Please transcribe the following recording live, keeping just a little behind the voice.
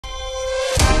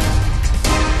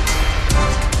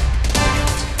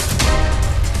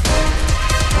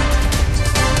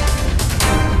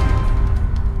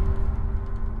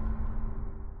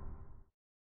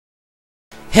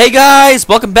Hey guys,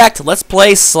 welcome back to Let's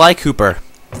Play Sly Cooper.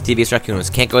 Thievius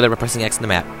Raccoonus. Can't go there by pressing X on the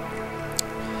map.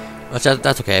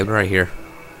 That's okay, I'm right here.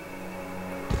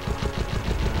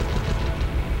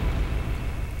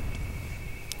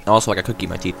 Also, I got a cookie in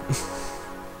my teeth.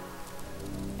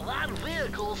 That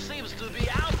vehicle seems to be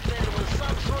outfitted with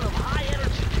some sort of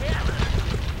high-energy cannon.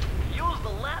 Use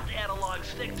the left analog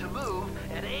stick to move,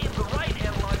 and aim the right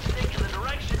analog stick in the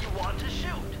direction you want to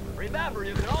shoot. Remember,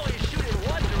 you can always shoot in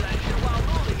one direction while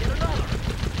moving in another.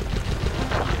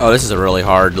 Oh, this is a really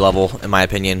hard level, in my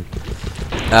opinion.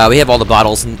 We have all the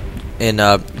bottles in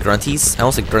Grunty's, I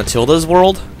almost like Gruntilda's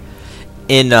world.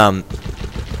 In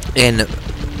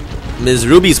Ms.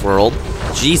 Ruby's world.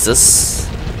 Jesus.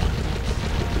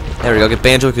 There we go. Get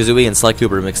Banjo-Kazooie and Sly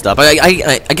Cooper mixed up. I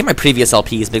get my previous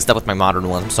LPs mixed up with my modern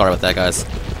ones. I'm sorry about that, guys.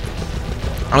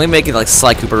 I'm gonna make it like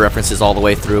Sly Cooper references all the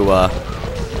way through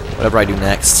whatever I do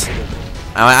next.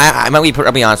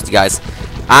 I'll be honest with you guys.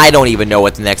 I don't even know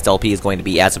what the next LP is going to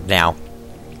be as of now.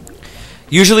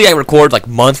 Usually I record like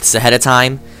months ahead of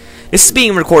time. This is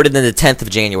being recorded in the 10th of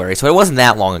January, so it wasn't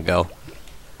that long ago.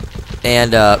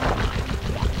 And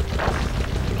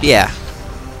yeah.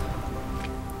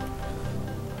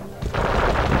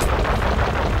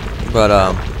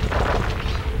 But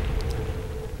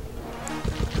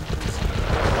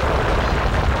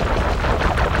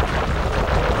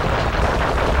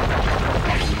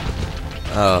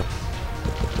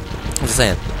what was I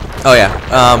saying? Oh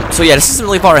yeah. So yeah, this isn't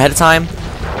really far ahead of time.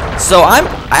 So I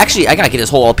gotta get this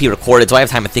whole LP recorded so I have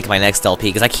time to think of my next LP,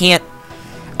 because I can't.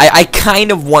 I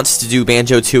kind of want to do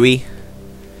Banjo-Tooie.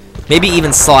 Maybe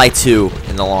even Sly 2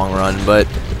 in the long run, but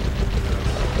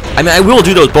I mean, I will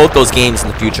do both those games in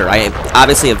the future. I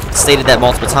obviously have stated that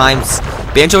multiple times.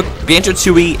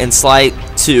 Banjo-Tooie and Sly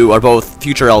 2 are both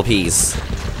future LPs,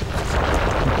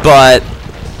 but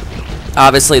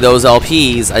obviously those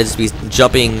LPs, I just be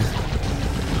jumping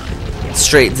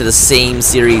straight into the same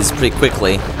series pretty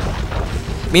quickly.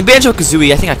 I mean,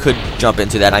 Banjo-Kazooie, I think I could jump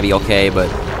into that and I'd be okay, but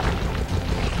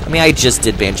I mean, I just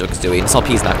did Banjo-Kazooie, and this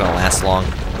LP is not going to last long.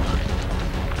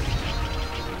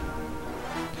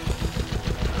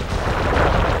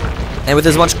 And with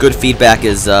as much good feedback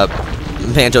as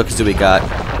Banjo-Kazooie got.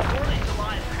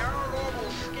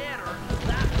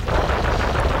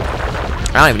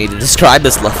 I don't even need to describe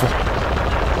this level.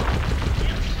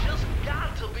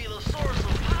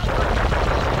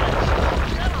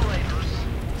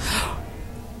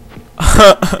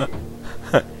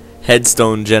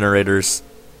 Headstone generators.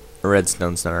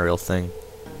 Redstone's not a real thing.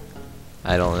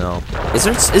 I don't know. Is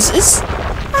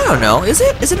I don't know. Is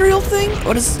it a real thing?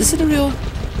 What is it a real?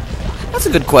 That's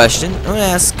a good question. I'm gonna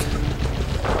ask. I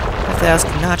have to ask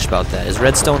Notch about that. Is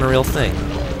redstone a real thing?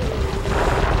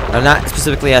 I'm not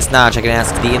specifically asked Notch. I can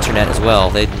ask the internet as well.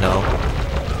 They'd know.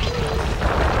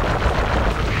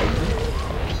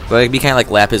 But it'd be kind of like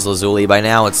lapis lazuli. By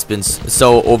now, it's been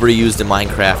so overused in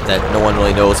Minecraft that no one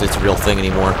really knows if it's a real thing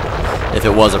anymore. If it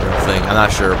was a real thing, I'm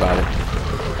not sure about it.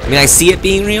 I mean, I see it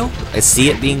being real. I see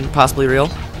it being possibly real.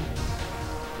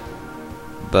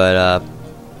 But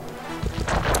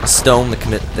stone that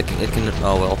commit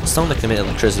stone that commit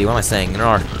electricity. What am I saying? There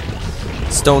are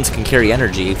stones can carry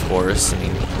energy, of course. I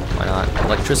mean, why not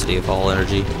electricity of all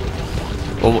energy?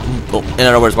 Well, in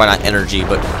other words, why not energy?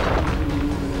 But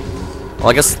well,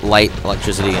 I guess light,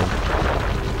 electricity, and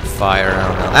fire.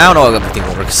 I don't know how everything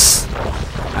works.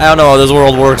 I don't know how this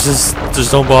world works.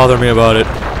 Just don't bother me about it.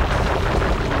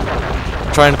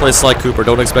 I'm trying to play Sly Cooper.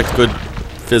 Don't expect good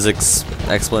physics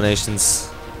explanations.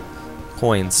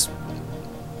 Coins.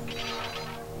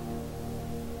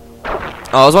 Oh,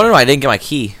 I was wondering why I didn't get my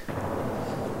key.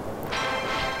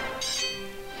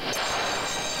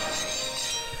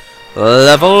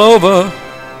 Level over.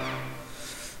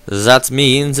 That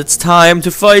means it's time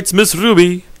to fight Miss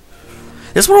Ruby.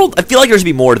 This world, I feel like there should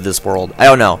be more to this world. I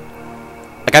don't know.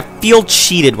 Like, I feel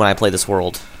cheated when I play this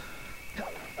world.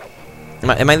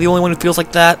 Am I the only one who feels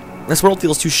like that? This world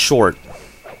feels too short.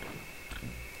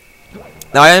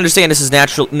 Now, I understand this is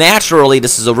naturally,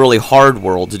 this is a really hard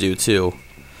world to do, too.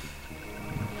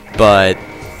 But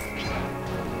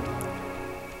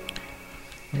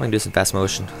I'm gonna do this in fast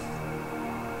motion.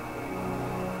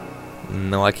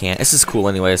 No, I can't. This is cool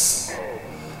anyways.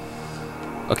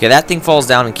 Okay, that thing falls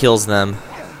down and kills them.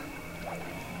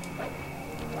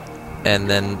 And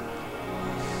then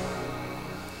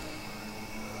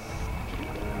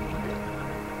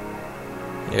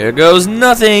here goes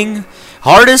nothing.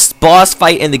 Hardest boss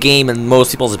fight in the game in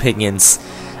most people's opinions.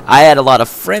 I had a lot of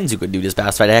friends who could do this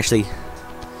boss fight. I actually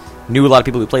knew a lot of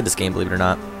people who played this game, believe it or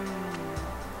not.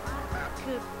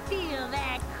 Could feel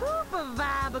that Cooper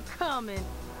vibe coming.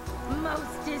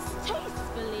 Most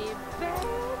distastefully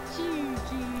bad.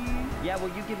 Yeah, well,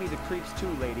 you give me the creeps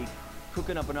too, lady.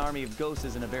 Cooking up an army of ghosts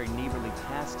isn't a very neighborly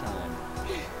pastime.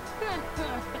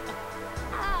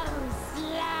 Oh,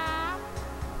 Sly.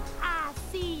 I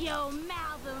see your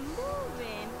mouth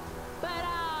moving, but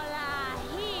all I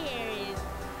hear is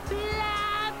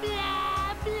blah,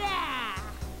 blah, blah.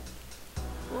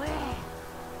 Well,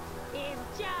 if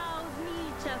jaws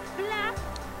need to flap,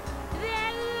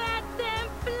 then let them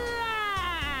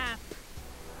flap.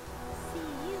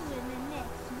 See you in the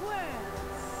next world,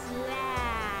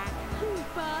 Sly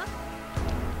Cooper.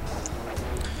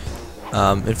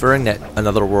 Inferring that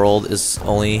another world is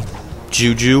only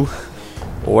juju,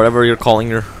 or whatever you're calling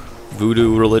your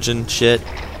voodoo religion shit,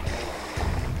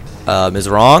 is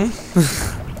wrong.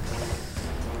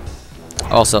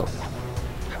 Also,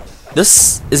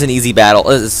 this is an easy battle.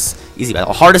 It's easy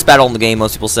battle. Hardest battle in the game,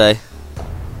 most people say.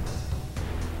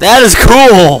 That is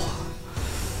cool!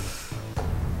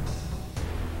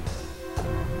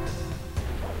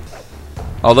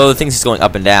 Although the thing's just going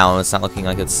up and down, it's not looking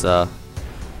like it's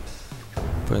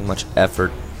putting much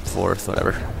effort forth,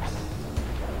 whatever.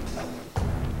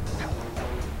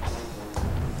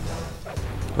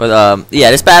 But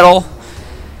yeah, this battle,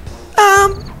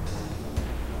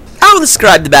 I'll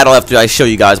describe the battle after I show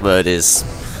you guys what it is.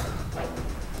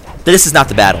 This is not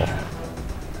the battle.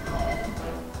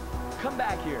 Come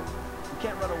back here. You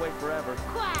can't run away forever.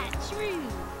 Quite true.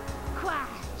 Quite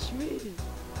true.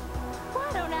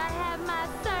 Why don't I have my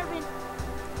servant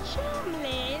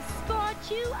Chumley escort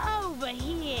you over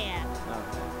here?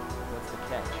 Okay. What's the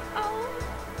catch? Oh,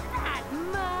 not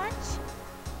much.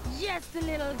 Just a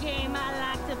little game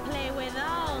I like to play with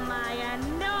all my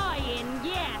annoying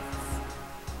guests.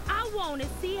 I want to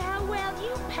see how well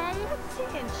you pay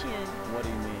attention. What do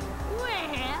you mean?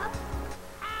 Well,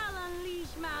 I'll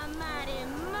unleash my mighty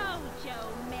mojo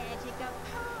magic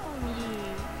upon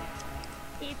you.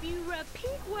 If you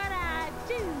repeat what I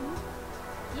do,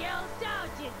 you'll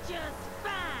dodge it just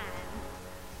fine.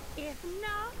 If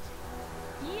not,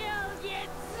 you'll get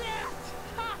zapped.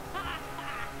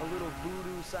 A little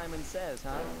voodoo Simon Says,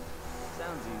 huh?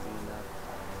 Sounds easy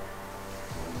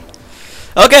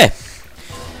enough. Okay.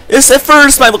 This at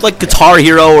first might look like Guitar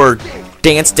Hero or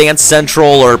Dance Dance Central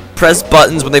or press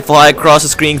buttons when they fly across the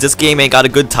screen 'cause this game ain't got a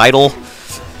good title.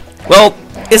 Well,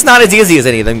 it's not as easy as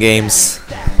any of them games.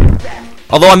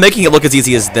 Although I'm making it look as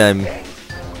easy as them.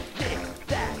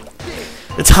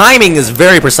 The timing is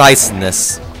very precise in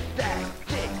this.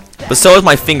 But so is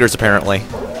my fingers, apparently.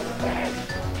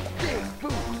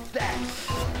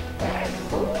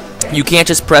 You can't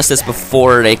just press this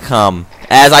before they come,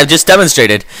 as I've just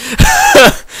demonstrated.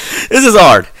 This is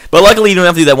hard. But luckily you don't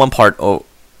have to do that one part. Oh.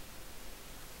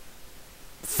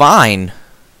 Fine.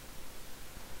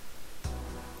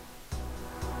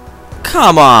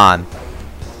 Come on.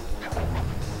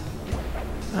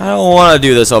 I don't want to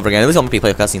do this over again. At least I'll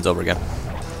play cutscenes over again.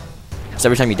 So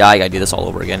every time you die, you gotta do this all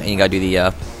over again. And you gotta do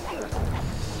the,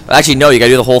 actually, no, you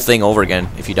gotta do the whole thing over again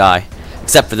if you die.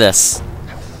 Except for this.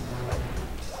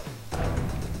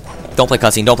 Don't play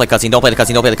cutscene, don't play cutscene, don't play the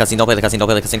cutscene, don't play the cutscene, don't play the cutscene, don't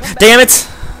play the cutscene. Damn it!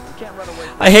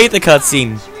 I hate the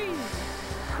cutscene.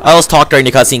 I always talk during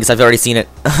the cutscene because I've already seen it.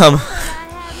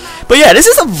 But yeah, this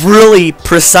is a really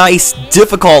precise,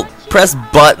 difficult press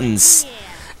buttons.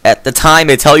 At the time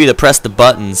they tell you to press the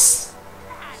buttons.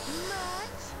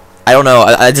 I don't know,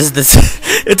 I just,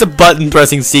 it's a button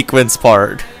pressing sequence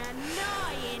part.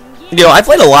 You know, I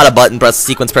played a lot of button press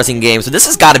sequence pressing games, so this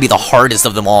has got to be the hardest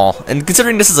of them all. And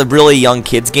considering this is a really young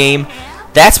kids game,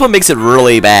 that's what makes it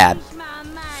really bad.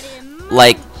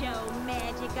 Like,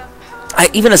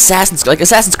 even Assassin's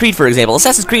Creed, for example.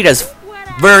 Assassin's Creed has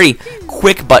very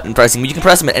quick button pressing. You can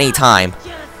press them at any time.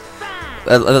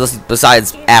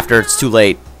 Besides after it's too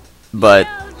late. But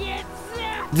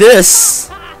this,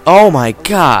 oh my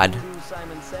god.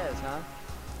 Simon Says, huh?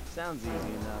 Sounds easy enough.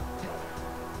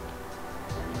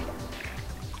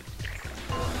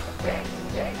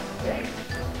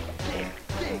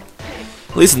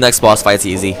 At least the next boss fight's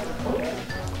easy.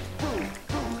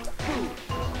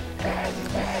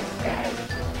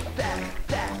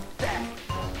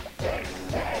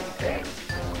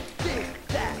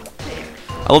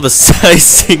 I love the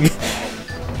slicing.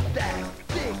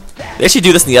 They actually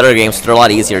do this in the other games, so they're a lot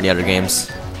easier in the other games.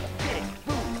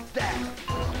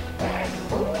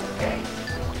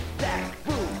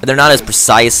 But they're not as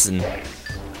precise, and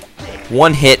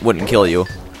one hit wouldn't kill you.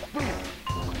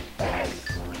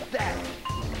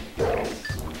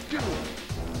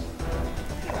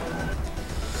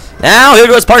 Now, here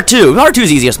goes part 2. Part 2 is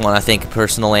the easiest one, I think,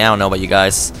 personally. I don't know about you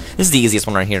guys. This is the easiest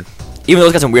one right here. Even though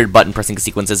it's got some weird button pressing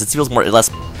sequences, it feels more or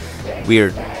less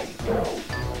weird.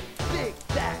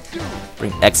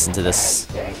 Bring X into this.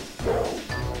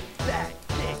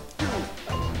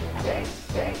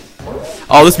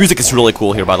 Oh, this music is really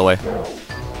cool here, by the way.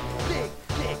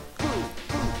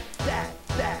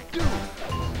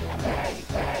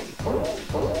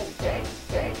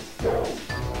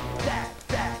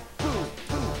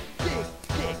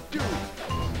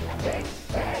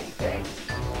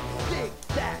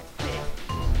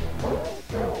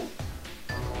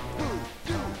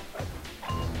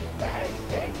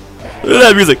 Look at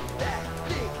that music.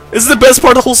 This is the best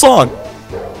part of the whole song.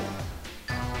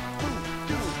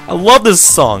 I love this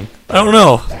song. I don't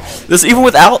know. This, even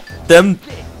without them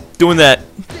doing that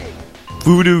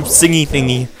voodoo singy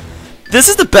thingy, this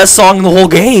is the best song in the whole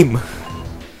game.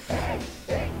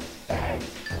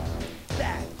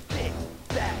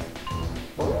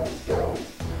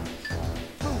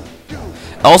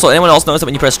 Also, anyone else notice that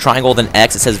when you press triangle then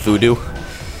X it says voodoo?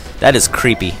 That is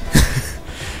creepy.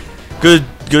 Good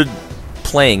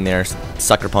playing there,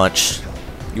 Sucker Punch.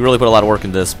 You really put a lot of work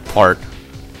into this part.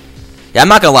 Yeah, I'm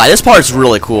not gonna lie, this part's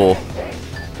really cool.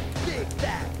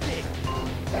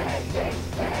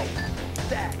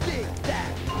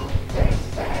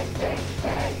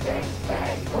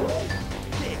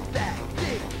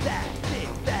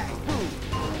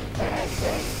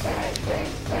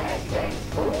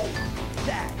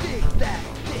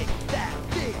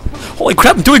 Holy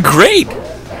crap, I'm doing great!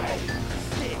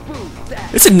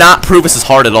 This did not prove this is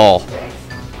hard at all.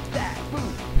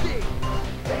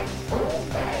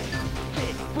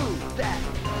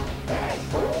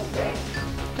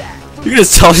 You can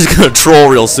just tell she's gonna troll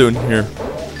real soon here.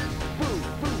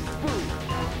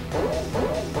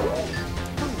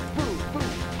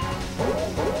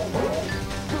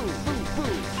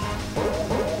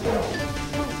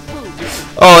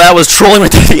 Oh, that was trolling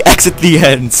right to the exit the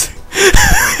end.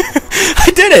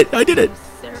 I did it! I did it!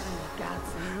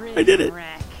 I did it.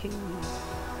 Raccoon.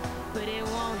 But it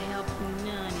won't help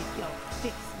none if you're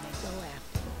fixing to go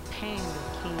after the Panda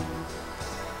King.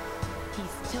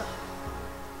 He's tough,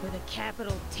 with a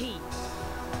capital T. You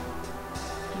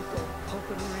go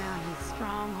poking around his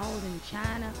stronghold in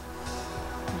China,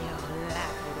 you're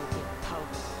likely to get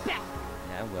poked back.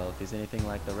 Yeah, well, if he's anything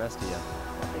like the rest of you,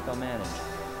 I think I'll manage.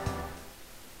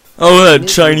 Oh, that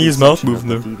Chinese mouth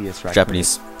movement there. Thievius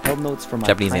Japanese. held notes from my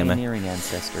Japanese anime. pioneering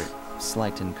ancestor,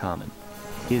 Slight in Common.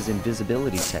 His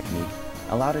invisibility technique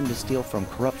allowed him to steal from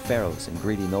corrupt pharaohs and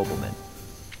greedy noblemen.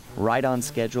 Right on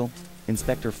schedule,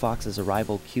 Inspector Fox's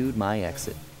arrival cued my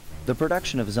exit. The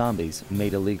production of zombies,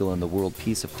 made illegal in the World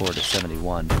Peace Accord of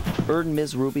 '71, earned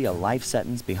Ms. Ruby a life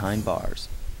sentence behind bars.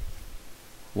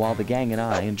 While the gang and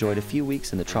I enjoyed a few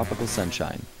weeks in the tropical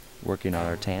sunshine, working on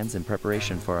our tans in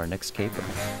preparation for our next caper.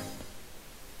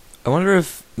 I wonder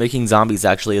if making zombies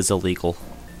actually is illegal.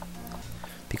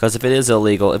 Because if it is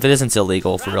illegal, if it isn't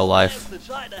illegal for real life,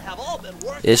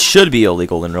 it should be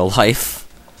illegal in real life.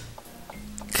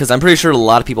 Because I'm pretty sure a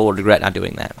lot of people would regret not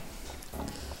doing that.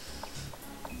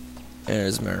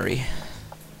 There's Murray.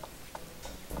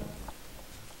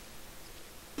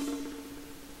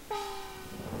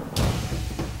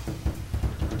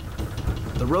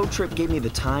 The road trip gave me the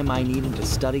time I needed to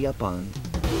study up on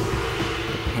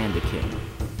the Panda King.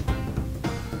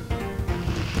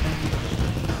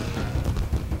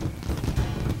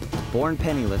 Born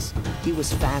penniless, he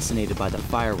was fascinated by the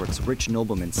fireworks rich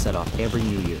noblemen set off every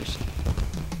New Year's.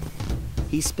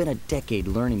 He spent a decade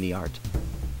learning the art.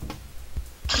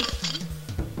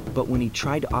 But when he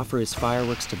tried to offer his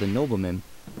fireworks to the noblemen,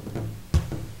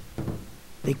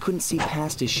 they couldn't see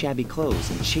past his shabby clothes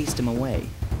and chased him away.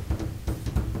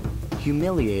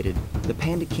 Humiliated, the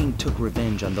Panda King took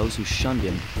revenge on those who shunned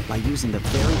him by using the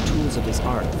very tools of his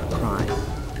art for crime.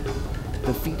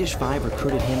 The Fiendish Five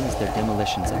recruited him as their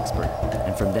demolitions expert,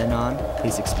 and from then on,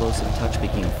 his explosive touch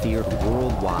became feared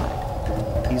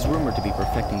worldwide. He's rumored to be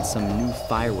perfecting some new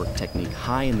firework technique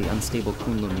high in the unstable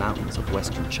Kunlun Mountains of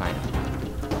western China.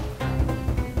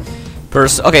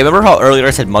 First, okay, remember how earlier I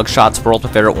said Mugshots World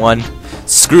my favorite one?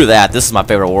 Screw that, this is my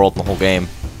favorite world in the whole game.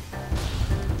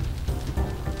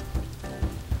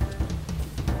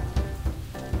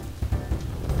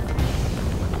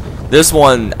 This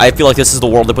one, I feel like this is the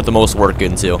world they put the most work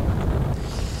into.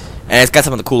 And it's got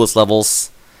some of the coolest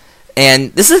levels.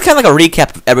 And this is kind of like a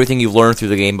recap of everything you've learned through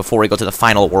the game before we go to the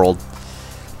final world.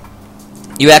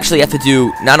 You actually have to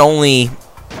do not only...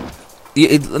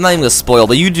 I'm not even going to spoil,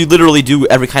 but you do literally do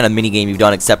every kind of minigame you've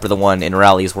done except for the one in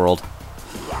Rally's world.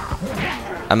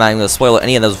 I'm not even going to spoil what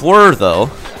any of those were, though.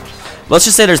 Let's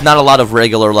just say there's not a lot of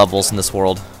regular levels in this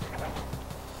world.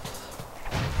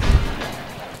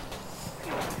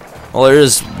 Well, there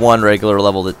is one regular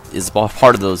level that is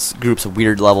part of those groups of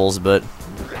weird levels, but...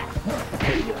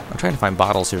 I'm trying to find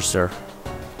bottles here, sir.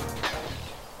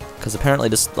 Because apparently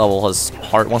this level wants to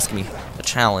give me a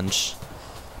challenge.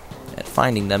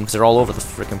 finding them because they're all over the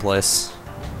freaking place.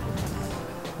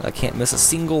 I can't miss a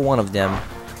single one of them.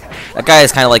 That guy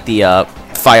is kind of like the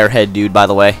firehead dude, by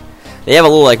the way. They have a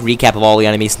little like recap of all the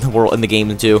enemies in the world in the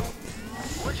game too.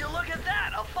 Would you look at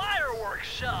that? A fireworks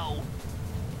show!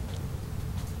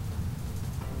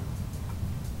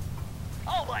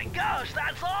 Oh my gosh,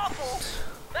 that's awful!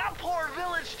 That poor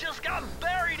village just got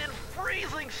buried in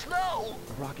freezing snow!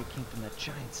 The rocket came from that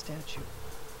giant statue.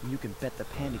 And you can bet the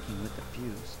Panda King lit the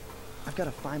fuse. I've got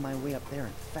to find my way up there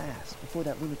and fast before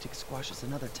that lunatic squashes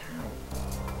another town.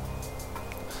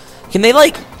 Can they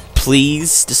like,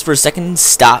 please, just for a second,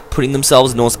 stop putting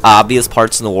themselves in the most obvious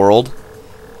parts in the world?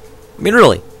 I mean,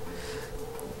 really.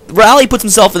 Rally puts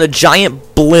himself in a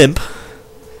giant blimp.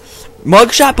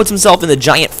 Mugshot puts himself in the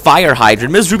giant fire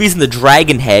hydrant. Ms. Ruby's in the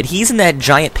dragon head. He's in that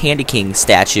giant Panda King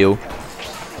statue.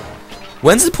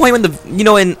 When's the point when the, you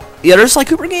know, in the other Sly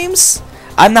Cooper games?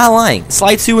 I'm not lying.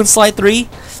 Sly 2 and Sly 3,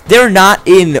 they're not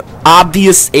in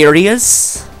obvious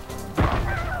areas.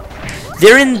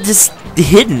 They're in just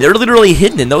hidden. They're literally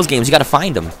hidden in those games. You gotta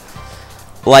find them.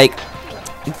 Like,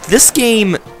 this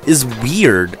game is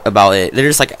weird about it. They're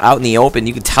just like out in the open.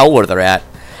 You can tell where they're at.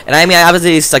 And I mean,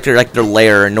 obviously, it's like their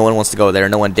lair, and no one wants to go there.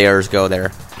 No one dares go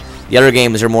there. The other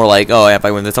games are more like, oh,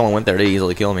 if someone went there, they'd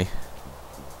easily kill me.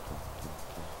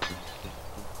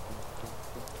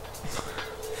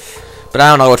 But I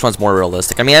don't know which one's more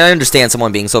realistic. I mean, I understand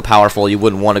someone being so powerful you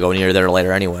wouldn't want to go near their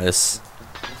lair anyways.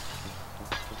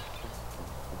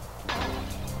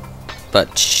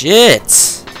 But shit!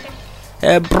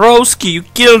 Hey, broski, you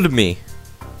killed me!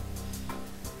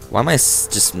 Why am I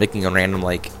just making a random,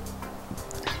 like,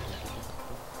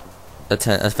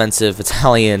 offensive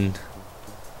Italian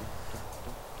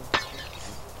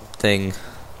thing?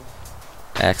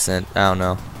 Accent, I don't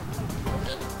know.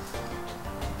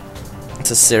 It's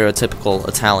a stereotypical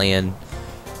Italian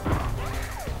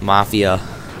mafia.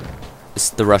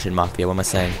 It's the Russian mafia, what am I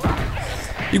saying?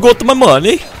 You got my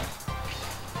money?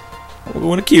 I'm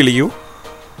gonna kill you.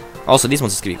 Also, these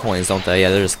ones just give you coins, don't they?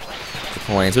 Yeah, they're just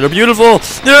coins. But they're beautiful!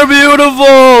 They're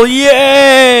beautiful!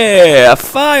 Yeah!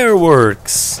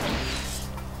 Fireworks!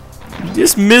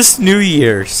 Just missed New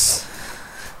Year's.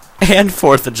 And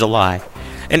 4th of July.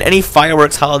 And any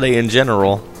fireworks holiday in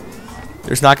general.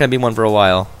 There's not gonna be one for a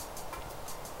while.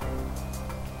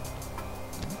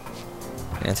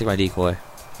 Yeah, take my decoy.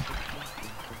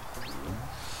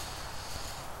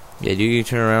 Yeah, do you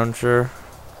turn around, sure?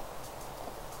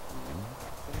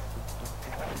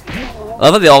 I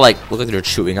love how they all like look like they're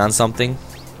chewing on something.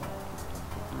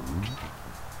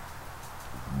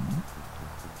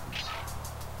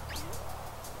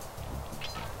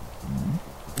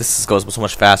 This goes so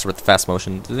much faster with the fast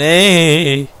motion.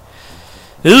 Hey.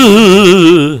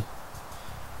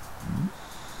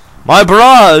 My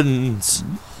bronze!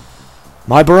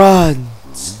 My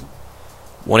brands!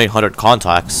 1-800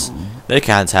 contacts. They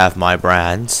can't have my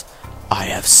brands. I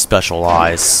have special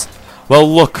eyes.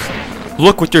 Well, look.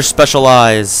 Look with your special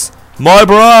eyes. My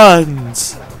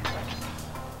brands!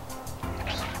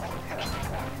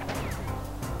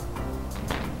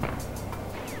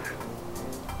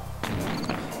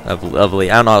 Lovely.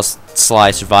 I don't know how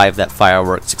Sly survived that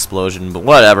fireworks explosion, but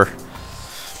whatever.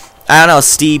 I don't know,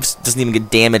 Steve doesn't even get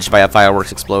damaged by a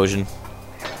fireworks explosion.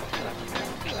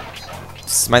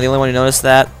 Am I the only one who noticed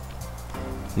that?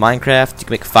 Minecraft, you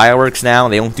can make fireworks now,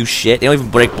 and they don't do shit. They don't even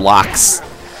break blocks.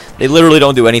 They literally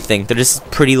don't do anything. They're just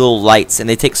pretty little lights, and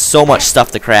they take so much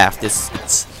stuff to craft.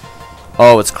 It's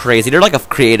crazy. They're like a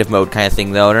creative mode kind of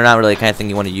thing, though. They're not really the kind of thing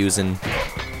you want to use in...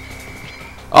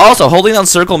 Also, holding down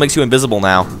circle makes you invisible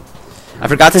now. I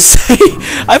forgot to say...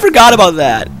 I forgot about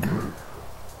that.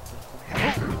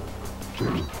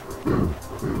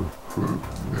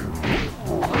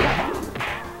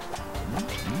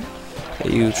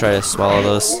 Okay, you try to swallow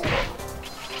those.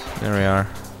 There we are.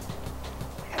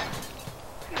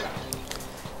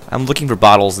 I'm looking for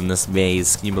bottles in this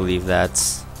maze. Can you believe that?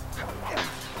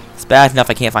 It's bad enough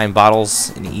I can't find bottles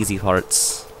in the easy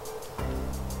parts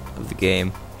of the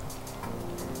game.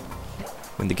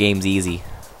 When the game's easy.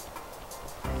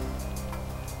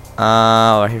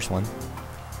 Oh, here's one.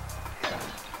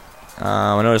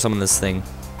 I noticed some in this thing.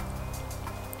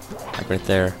 Like right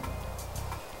there.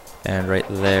 And right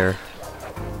there.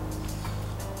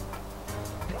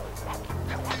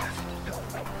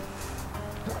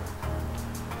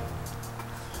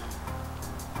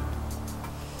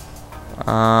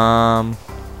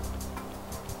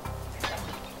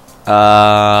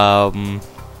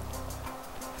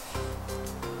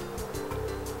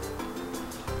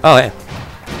 Oh, hey.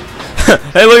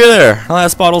 Hey, look at there. The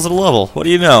last bottle's at a level. What do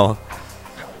you know?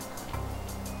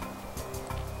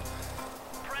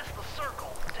 Press the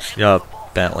circle to enter Yup. the vault.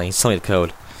 Bentley. Just tell me the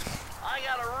code. I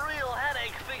got a real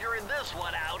headache figuring this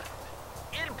one out.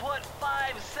 Input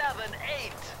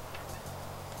 578.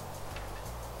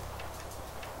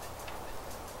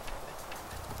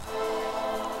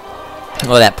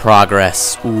 Oh, that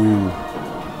progress. Ooh.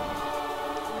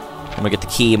 I'm gonna get the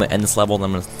key, I'm gonna end this level, and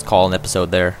I'm gonna call an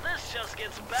episode there. This just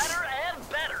gets better and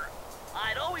better.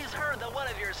 I'd always heard that one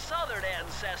of your southern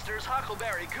ancestors,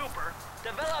 Huckleberry Cooper,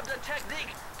 developed a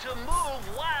technique to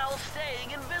move while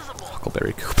staying invisible.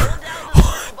 Huckleberry Cooper. Hold down the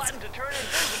circle button to turn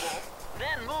invisible,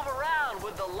 then move around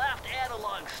with the left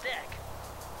analog stick.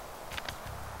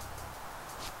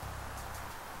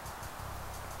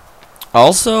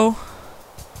 Also,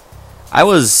 I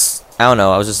don't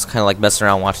know, I was just kind of like messing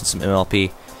around watching some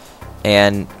MLP,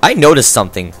 and I noticed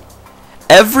something.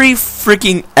 Every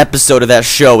freaking episode of that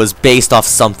show is based off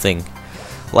something.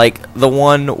 Like the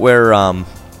one where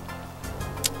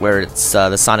it's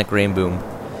the Sonic Rain Boom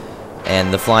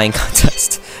and the flying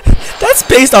contest. That's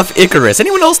based off Icarus.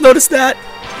 Anyone else notice that?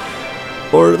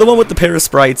 Or the one with the pair of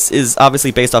sprites is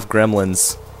obviously based off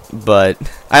Gremlins. But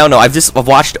I don't know. I've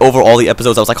watched over all the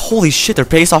episodes. I was like, holy shit, they're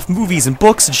based off movies and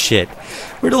books and shit.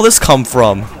 Where'd all this come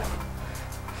from?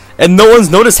 And no one's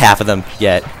noticed half of them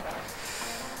yet.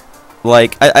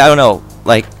 Like, I don't know.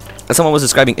 Like, someone was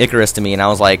describing Icarus to me, and I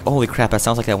was like, holy crap, that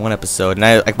sounds like that one episode. And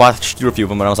I watched through a few of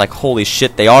them, and I was like, holy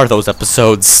shit, they are those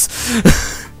episodes.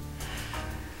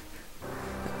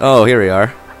 Oh, here we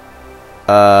are.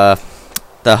 The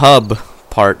hub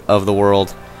part of the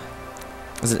world.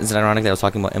 Is it ironic that I was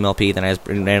talking about MLP, then I just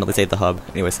randomly say the hub?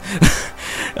 Anyways,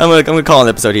 I'm gonna call an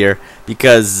episode here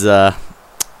because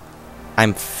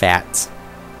I'm fat.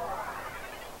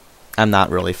 I'm not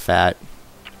really fat.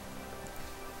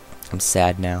 I'm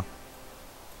sad now.